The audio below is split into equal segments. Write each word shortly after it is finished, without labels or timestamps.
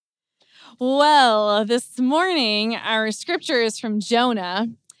Well, this morning, our scripture is from Jonah,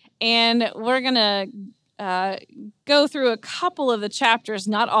 and we're going to go through a couple of the chapters,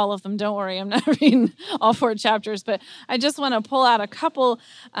 not all of them. Don't worry, I'm not reading all 4 chapters, but I just want to pull out a couple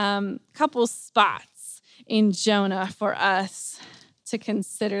spots in Jonah for us to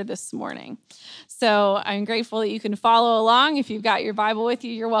consider this morning. So I'm grateful that you can follow along. If you've got your Bible with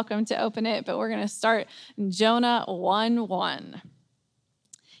you, you're welcome to open it, but we're going to start in Jonah 1:1.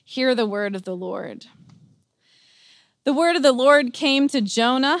 Hear the word of the Lord. The word of the Lord came to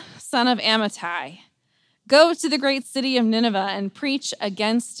Jonah, son of Amittai. Go to the great city of Nineveh and preach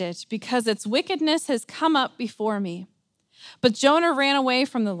against it, because its wickedness has come up before me. But Jonah ran away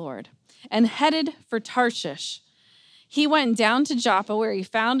from the Lord and headed for Tarshish. He went down to Joppa, where he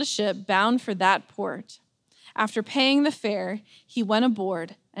found a ship bound for that port. After paying the fare, he went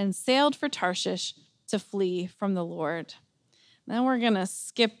aboard and sailed for Tarshish to flee from the Lord. Then we're going to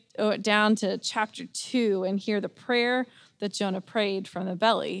skip down to chapter 2 and hear the prayer that Jonah prayed from the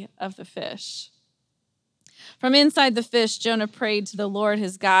belly of the fish. From inside the fish, Jonah prayed to the Lord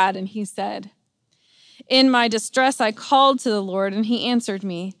his God, and he said, "In my distress I called to the Lord, and he answered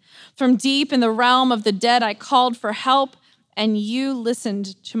me. From deep in the realm of the dead I called for help, and you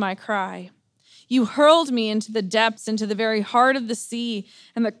listened to my cry. You hurled me into the depths, into the very heart of the sea,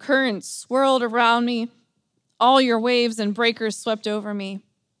 and the currents swirled around me. All your waves and breakers swept over me.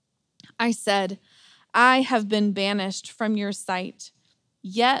 I said, I have been banished from your sight,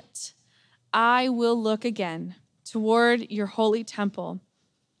 yet I will look again toward your holy temple.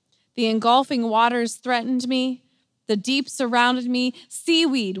 The engulfing waters threatened me. The deep surrounded me.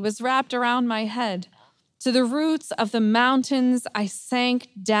 Seaweed was wrapped around my head. To the roots of the mountains I sank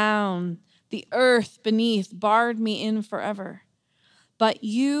down. The earth beneath barred me in forever. But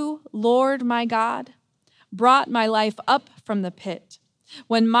you, Lord my God, brought my life up from the pit.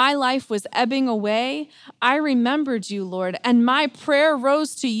 When my life was ebbing away, I remembered you, Lord, and my prayer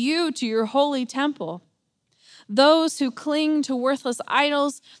rose to you, to your holy temple. Those who cling to worthless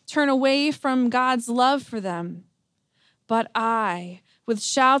idols turn away from God's love for them. But I, with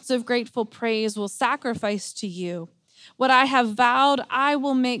shouts of grateful praise, will sacrifice to you. What I have vowed, I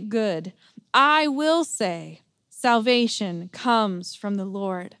will make good. I will say, salvation comes from the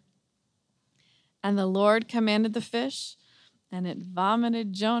Lord. And the Lord commanded the fish, and it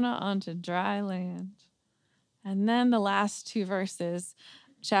vomited Jonah onto dry land." And then the last 2 verses,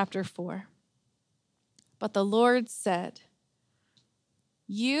 chapter 4. But the Lord said,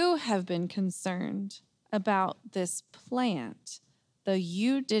 "You have been concerned about this plant, though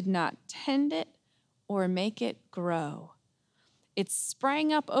you did not tend it or make it grow. It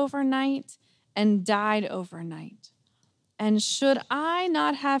sprang up overnight and died overnight. And should I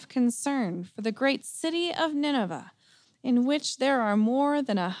not have concern for the great city of Nineveh, in which there are more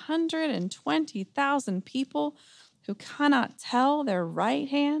than 120,000 people who cannot tell their right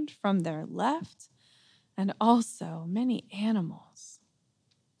hand from their left, and also many animals?"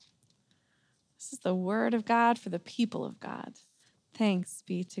 This is the word of God for the people of God. Thanks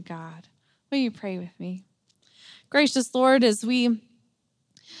be to God. Will you pray with me? Gracious Lord, as we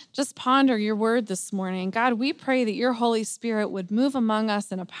just ponder your word this morning, God, we pray that your Holy Spirit would move among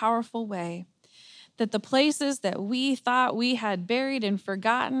us in a powerful way, that the places that we thought we had buried and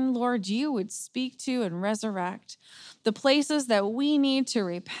forgotten, Lord, you would speak to and resurrect. The places that we need to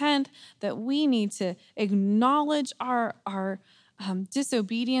repent, that we need to acknowledge our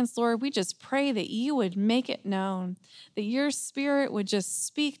disobedience, Lord, we just pray that you would make it known, that your Spirit would just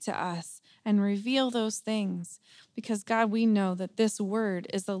speak to us and reveal those things. Because, God, we know that this word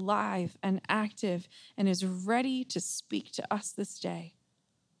is alive and active and is ready to speak to us this day.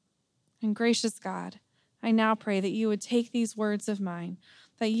 And gracious God, I now pray that you would take these words of mine,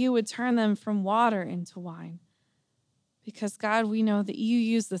 that you would turn them from water into wine. Because, God, we know that you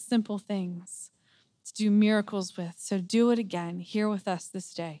use the simple things to do miracles with. So do it again here with us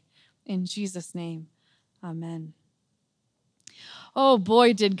this day. In Jesus' name, amen. Oh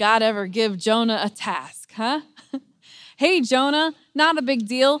boy, did God ever give Jonah a task, huh? Hey, Jonah, not a big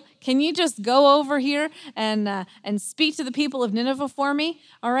deal. Can you just go over here and speak to the people of Nineveh for me,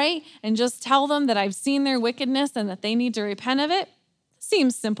 all right? And just tell them that I've seen their wickedness and that they need to repent of it?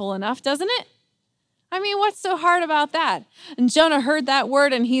 Seems simple enough, doesn't it? I mean, what's so hard about that? And Jonah heard that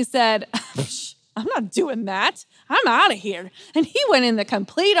word and he said, I'm not doing that. I'm out of here. And he went in the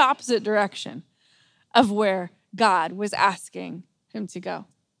complete opposite direction of where God was asking him to go.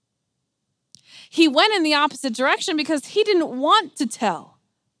 He went in the opposite direction because he didn't want to tell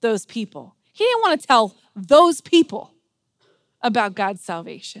those people. He didn't want to tell those people about God's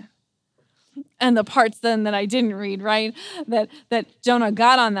salvation. And the parts then that I didn't read, right? That Jonah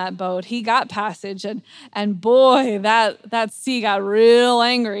got on that boat, he got passage, and boy, that sea got real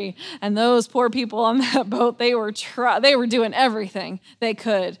angry. And those poor people on that boat, they were doing everything they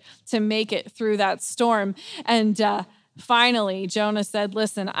could to make it through that storm. And finally, Jonah said,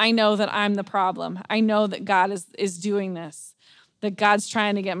 "Listen, I know that I'm the problem. I know that God is doing this, that God's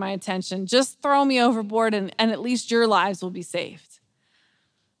trying to get my attention. Just throw me overboard, and at least your lives will be saved."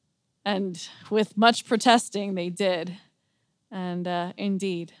 And with much protesting, they did. And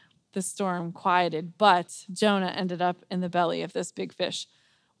indeed, the storm quieted. But Jonah ended up in the belly of this big fish,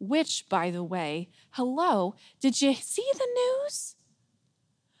 which, by the way, hello, did you see the news?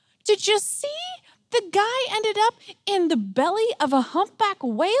 Did you see the guy ended up in the belly of a humpback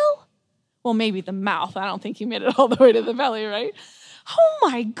whale? Well, maybe the mouth. I don't think he made it all the way to the belly, right? Oh,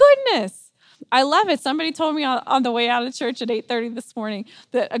 my goodness. I love it. Somebody told me on the way out of church at 8:30 this morning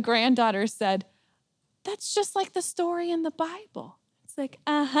that a granddaughter said, "That's just like the story in the Bible." It's like,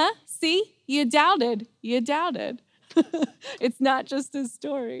 see, you doubted. You doubted. It's not just a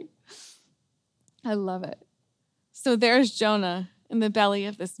story. I love it. So there's Jonah in the belly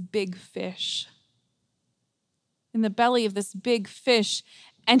of this big fish. In the belly of this big fish,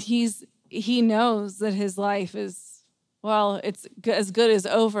 and he knows that his life is, well, it's as good as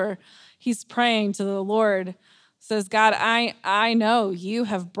over. He's praying to the Lord, says, "God, I know you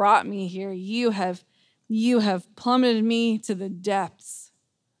have brought me here. You have plummeted me to the depths."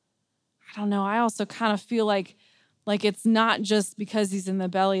 I don't know. I also kind of feel like it's not just because he's in the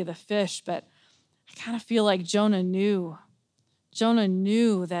belly of the fish, but I kind of feel like Jonah knew. Jonah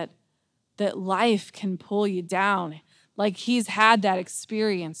knew that life can pull you down. Like he's had that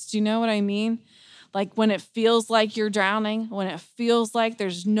experience. Do you know what I mean? Like when it feels like you're drowning, when it feels like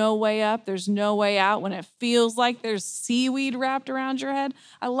there's no way up, there's no way out, when it feels like there's seaweed wrapped around your head.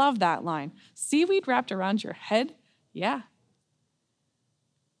 I love that line. Seaweed wrapped around your head? Yeah.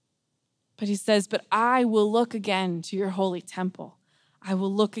 But he says, "But I will look again to your holy temple. I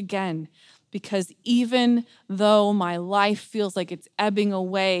will look again, because even though my life feels like it's ebbing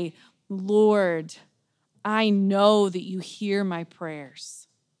away, Lord, I know that you hear my prayers.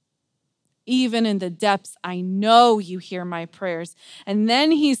 Even in the depths, I know you hear my prayers." And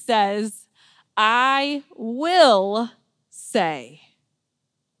then he says, "I will say,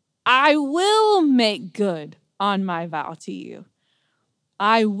 I will make good on my vow to you.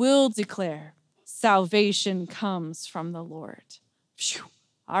 I will declare salvation comes from the Lord." Phew.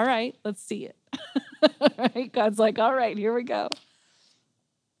 All right, let's see it. All right, God's like, all right, here we go.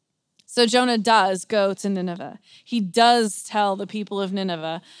 So Jonah does go to Nineveh. He does tell the people of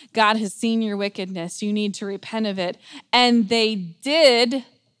Nineveh, "God has seen your wickedness. You need to repent of it." And they did,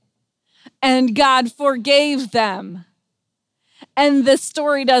 and God forgave them. And the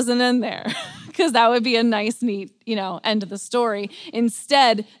story doesn't end there, because that would be a nice, neat, end of the story.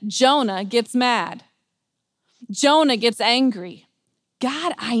 Instead, Jonah gets mad. Jonah gets angry.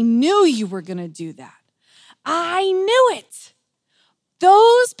 "God, I knew you were going to do that. I knew it.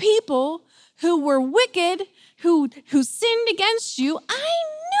 Those people who were wicked, who sinned against you, I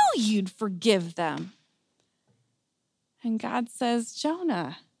knew you'd forgive them." And God says,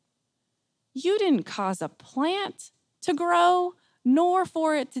 "Jonah, you didn't cause a plant to grow, nor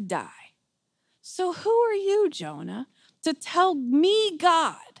for it to die. So who are you, Jonah, to tell me,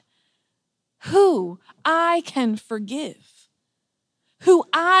 God, who I can forgive, who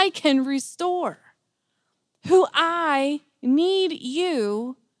I can restore, who I need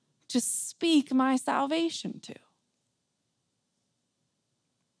you to speak my salvation to?"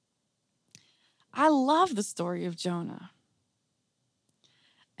 I love the story of Jonah.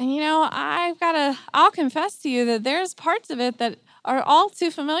 And I'll confess to you that there's parts of it that are all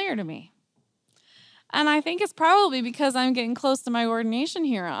too familiar to me. And I think it's probably because I'm getting close to my ordination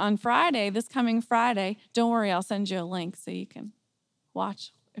here on Friday, this coming Friday. Don't worry, I'll send you a link so you can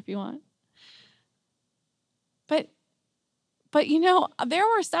watch if you want. But there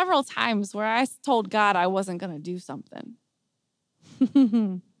were several times where I told God I wasn't going to do something.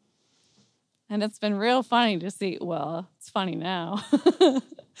 And it's been real funny to see, well, it's funny now,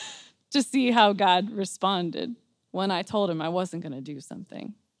 to see how God responded when I told him I wasn't going to do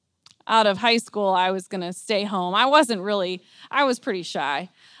something. Out of high school, I was going to stay home. I was pretty shy.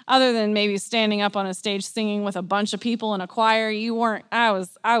 Other than maybe standing up on a stage singing with a bunch of people in a choir, I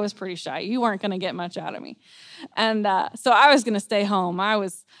was pretty shy. You weren't going to get much out of me. And so I was going to stay home. I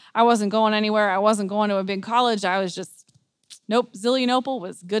wasn't going anywhere. I wasn't going to a big college. I was just, nope, Zillionople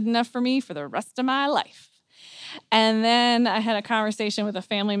was good enough for me for the rest of my life. And then I had a conversation with a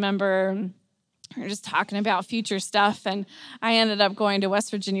family member We were just talking about future stuff, and I ended up going to West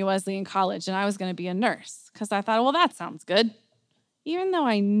Virginia Wesleyan College, and I was going to be a nurse because I thought, well, that sounds good. Even though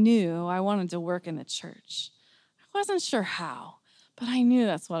I knew I wanted to work in the church. I wasn't sure how, but I knew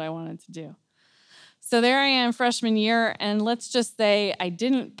that's what I wanted to do. So there I am, freshman year, and let's just say I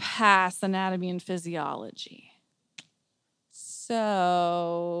didn't pass anatomy and physiology.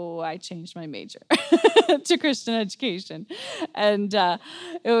 So I changed my major to Christian education, and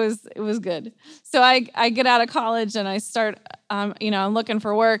it was good. So I get out of college and I start, I'm looking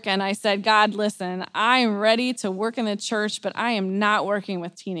for work, and I said, God, listen, I'm ready to work in the church, but I am not working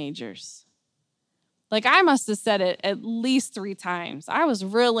with teenagers. Like, I must have said it at least 3 times. I was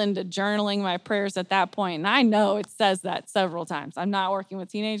real into journaling my prayers at that point, and I know it says that several times. I'm not working with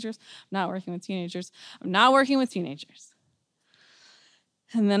teenagers. I'm not working with teenagers. I'm not working with teenagers.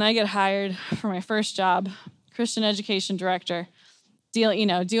 And then I get hired for my first job, Christian education director,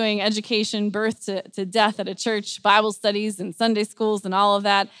 doing education, birth to death at a church, Bible studies and Sunday schools and all of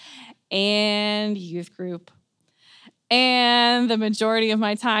that, and youth group. And the majority of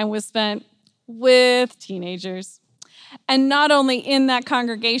my time was spent with teenagers. And not only in that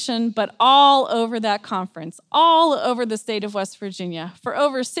congregation, but all over that conference, all over the state of West Virginia. For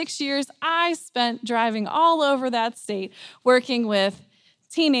over 6 years, I spent driving all over that state, working with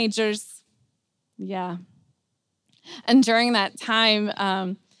teenagers. Yeah. And during that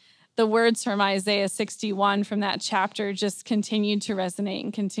time, the words from Isaiah 61 from that chapter just continued to resonate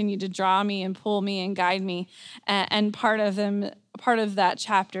and continued to draw me and pull me and guide me. And part of that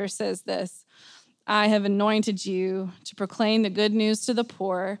chapter says this: I have anointed you to proclaim the good news to the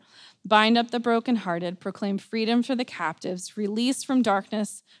poor, bind up the brokenhearted, proclaim freedom for the captives, release from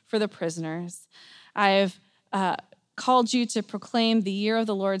darkness for the prisoners. I have called you to proclaim the year of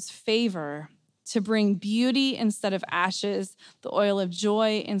the Lord's favor, to bring beauty instead of ashes, the oil of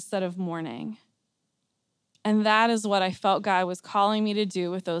joy instead of mourning. And that is what I felt God was calling me to do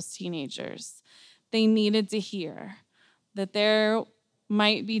with those teenagers. They needed to hear that there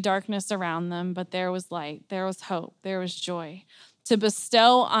might be darkness around them, but there was light, there was hope, there was joy, to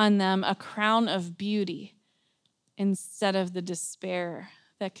bestow on them a crown of beauty instead of the despair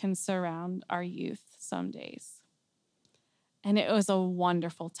that can surround our youth some days. And it was a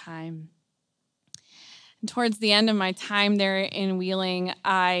wonderful time. And towards the end of my time there in Wheeling,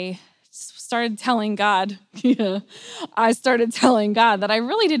 I started telling God, that I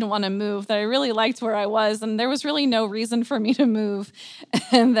really didn't want to move, that I really liked where I was, and there was really no reason for me to move.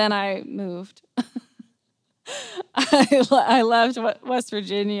 And then I moved. I left West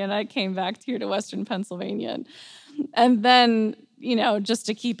Virginia, and I came back here to Western Pennsylvania. And then, just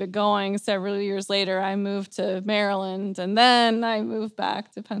to keep it going, several years later, I moved to Maryland, and then I moved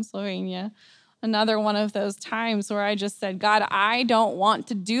back to Pennsylvania. Another one of those times where I just said, God, I don't want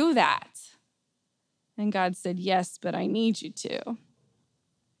to do that. And God said, yes, but I need you to.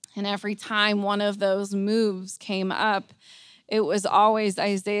 And every time one of those moves came up, it was always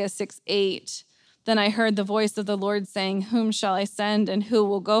Isaiah 6:8. Then I heard the voice of the Lord saying, whom shall I send and who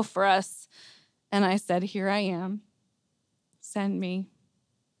will go for us? And I said, here I am. Send me.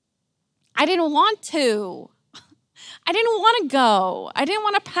 I didn't want to. I didn't want to go. I didn't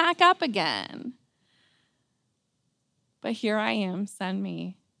want to pack up again. But here I am. Send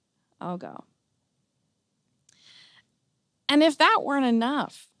me. I'll go. And if that weren't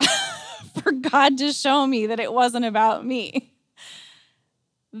enough for God to show me that it wasn't about me,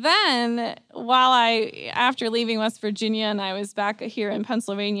 then after leaving West Virginia and I was back here in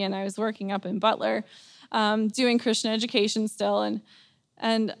Pennsylvania and I was working up in Butler, doing Christian education still,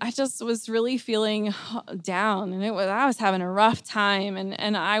 and I just was really feeling down, and I was having a rough time,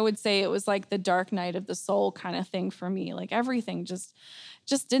 and I would say it was like the dark night of the soul kind of thing for me. Like everything just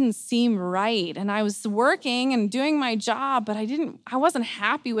didn't seem right, and I was working and doing my job, but I wasn't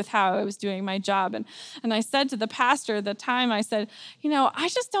happy with how I was doing my job, and I said to the pastor at the time, I said, I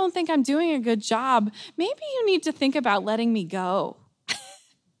just don't think I'm doing a good job. Maybe you need to think about letting me go.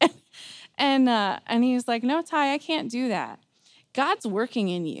 And he was like, no, Ty, I can't do that. God's working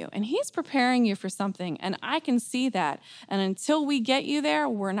in you, and he's preparing you for something, and I can see that. And until we get you there,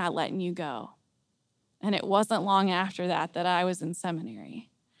 we're not letting you go. And it wasn't long after that I was in seminary.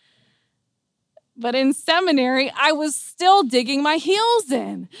 But in seminary, I was still digging my heels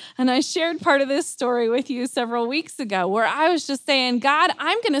in. And I shared part of this story with you several weeks ago where I was just saying, God,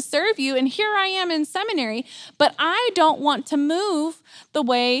 I'm going to serve you, and here I am in seminary, but I don't want to move the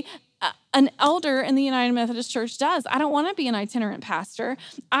way an elder in the United Methodist Church does. I don't want to be an itinerant pastor.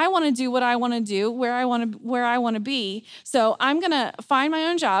 I want to do what I want to do, where I want to be. So I'm going to find my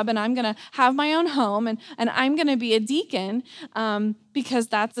own job, and I'm going to have my own home, and I'm going to be a deacon because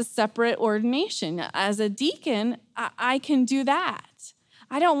that's a separate ordination. As a deacon, I can do that.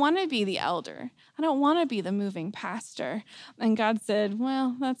 I don't want to be the elder. I don't want to be the moving pastor. And God said,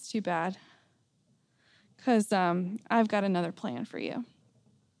 well, that's too bad, because I've got another plan for you.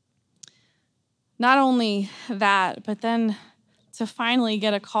 Not only that, but then to finally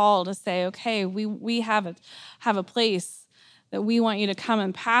get a call to say, okay, we have a place that we want you to come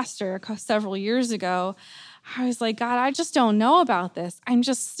and pastor several years ago. I was like, God, I just don't know about this. I'm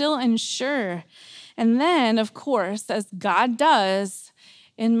just still unsure. And then, of course, as God does,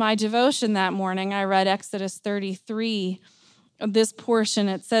 in my devotion that morning, I read Exodus 33. This portion,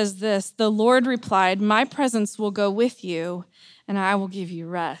 it says this: the Lord replied, my presence will go with you, and I will give you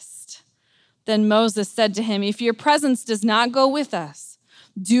rest. Then Moses said to him, if your presence does not go with us,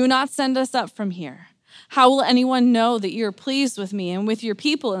 do not send us up from here. How will anyone know that you're pleased with me and with your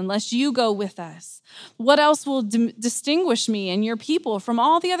people unless you go with us? What else will distinguish me and your people from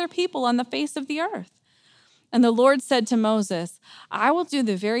all the other people on the face of the earth? And the Lord said to Moses, I will do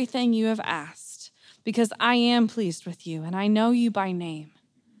the very thing you have asked, because I am pleased with you and I know you by name.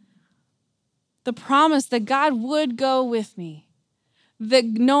 The promise that God would go with me, that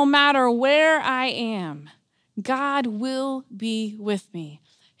no matter where I am, God will be with me.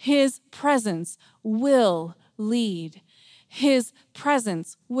 His presence will lead. His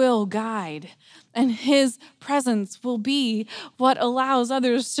presence will guide. And his presence will be what allows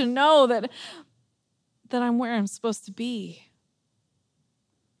others to know that I'm where I'm supposed to be.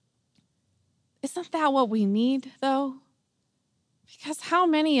 Isn't that what we need, though? Because how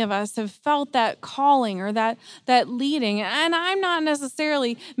many of us have felt that calling or that leading? And I'm not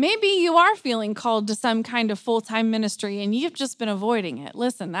necessarily, maybe you are feeling called to some kind of full-time ministry and you've just been avoiding it.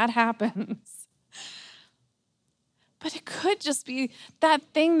 Listen, that happens. But it could just be that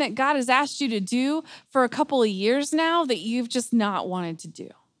thing that God has asked you to do for a couple of years now that you've just not wanted to do.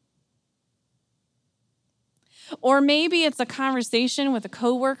 Or maybe it's a conversation with a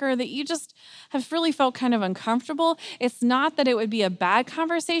coworker that you just have really felt kind of uncomfortable. It's not that it would be a bad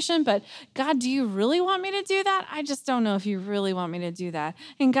conversation, but God, do you really want me to do that? I just don't know if you really want me to do that.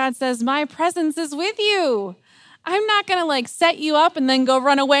 And God says, my presence is with you. I'm not going to set you up and then go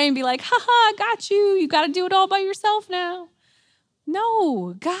run away and be like, haha, got you. You got to do it all by yourself now.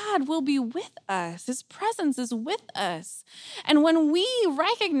 No, God will be with us. His presence is with us. And when we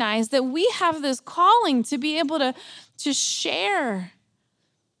recognize that we have this calling to be able to share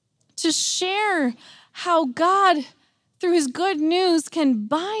how God, through his good news, can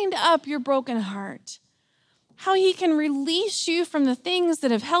bind up your broken heart, how he can release you from the things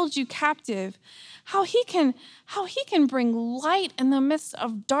that have held you captive, how he can bring light in the midst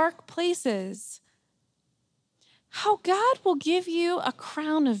of dark places, how God will give you a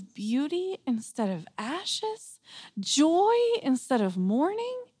crown of beauty instead of ashes, joy instead of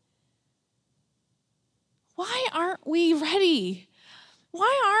mourning. Why aren't we ready?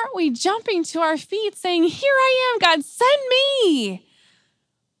 Why aren't we jumping to our feet saying, here I am, God, send me?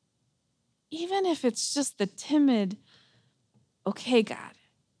 Even if it's just the timid, okay, God,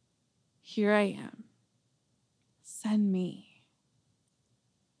 here I am, send me.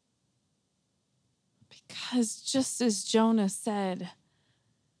 Because just as Jonah said,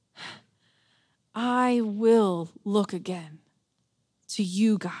 I will look again to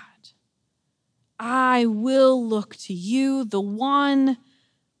you, God. I will look to you, the one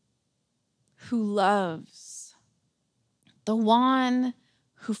who loves, the one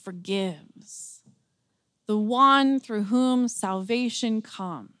who forgives, the one through whom salvation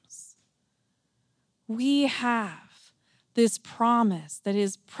comes. We have this promise that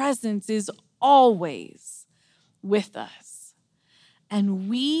his presence is always with us. And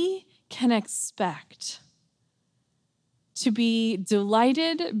we can expect to be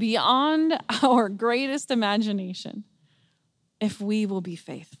delighted beyond our greatest imagination if we will be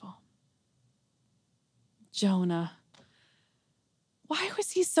faithful. Jonah, why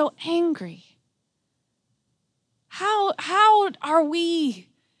was he so angry? How are we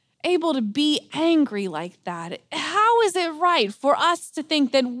able to be angry like that? How is it right for us to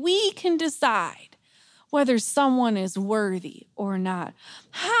think that we can decide whether someone is worthy or not?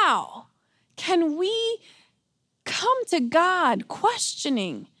 How can we come to God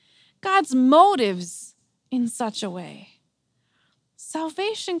questioning God's motives in such a way?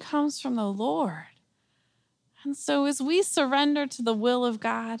 Salvation comes from the Lord. And so as we surrender to the will of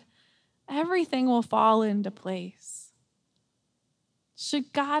God, everything will fall into place.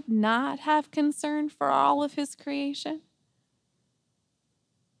 Should God not have concern for all of his creation?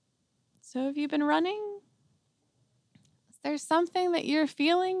 So have you been running? Is there something that you're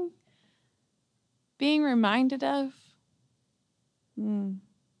feeling, being reminded of?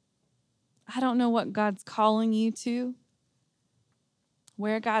 I don't know what God's calling you to,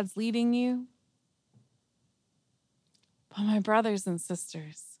 where God's leading you. But my brothers and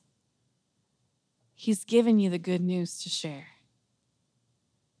sisters, he's given you the good news to share.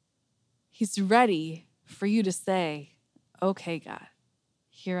 He's ready for you to say, okay, God,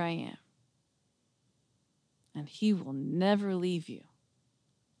 here I am. And he will never leave you.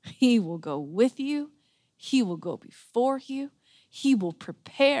 He will go with you. He will go before you. He will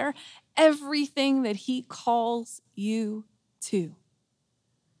prepare everything that he calls you to.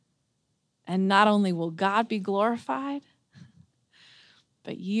 And not only will God be glorified,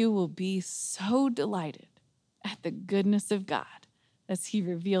 but you will be so delighted at the goodness of God as he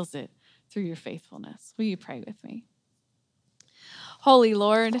reveals it through your faithfulness. Will you pray with me? Holy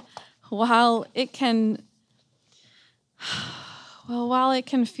Lord, while it can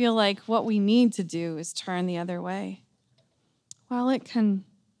feel like what we need to do is turn the other way, while it can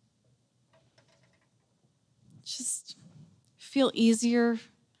just feel easier,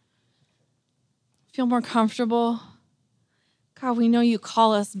 feel more comfortable, God, we know you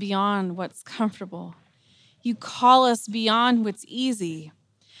call us beyond what's comfortable. You call us beyond what's easy.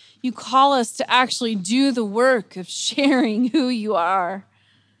 You call us to actually do the work of sharing who you are.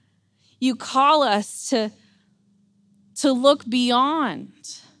 You call us to look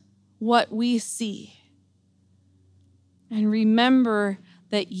beyond what we see and remember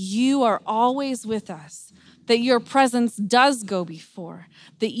that you are always with us, that your presence does go before,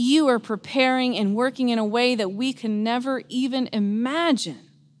 that you are preparing and working in a way that we can never even imagine.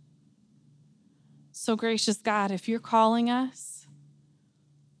 So gracious God, if you're calling us,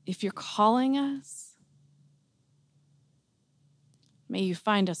 may you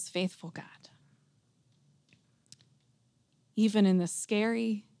find us faithful, God. Even in the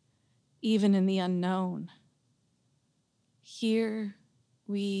scary, even in the unknown, here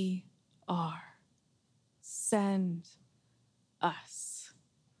we are. Send us.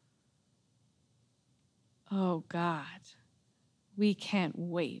 Oh God, we can't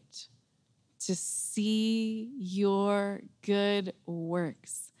wait to see your good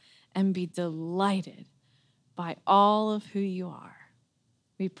works and be delighted by all of who you are.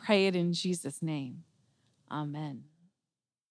 We pray it in Jesus' name. Amen.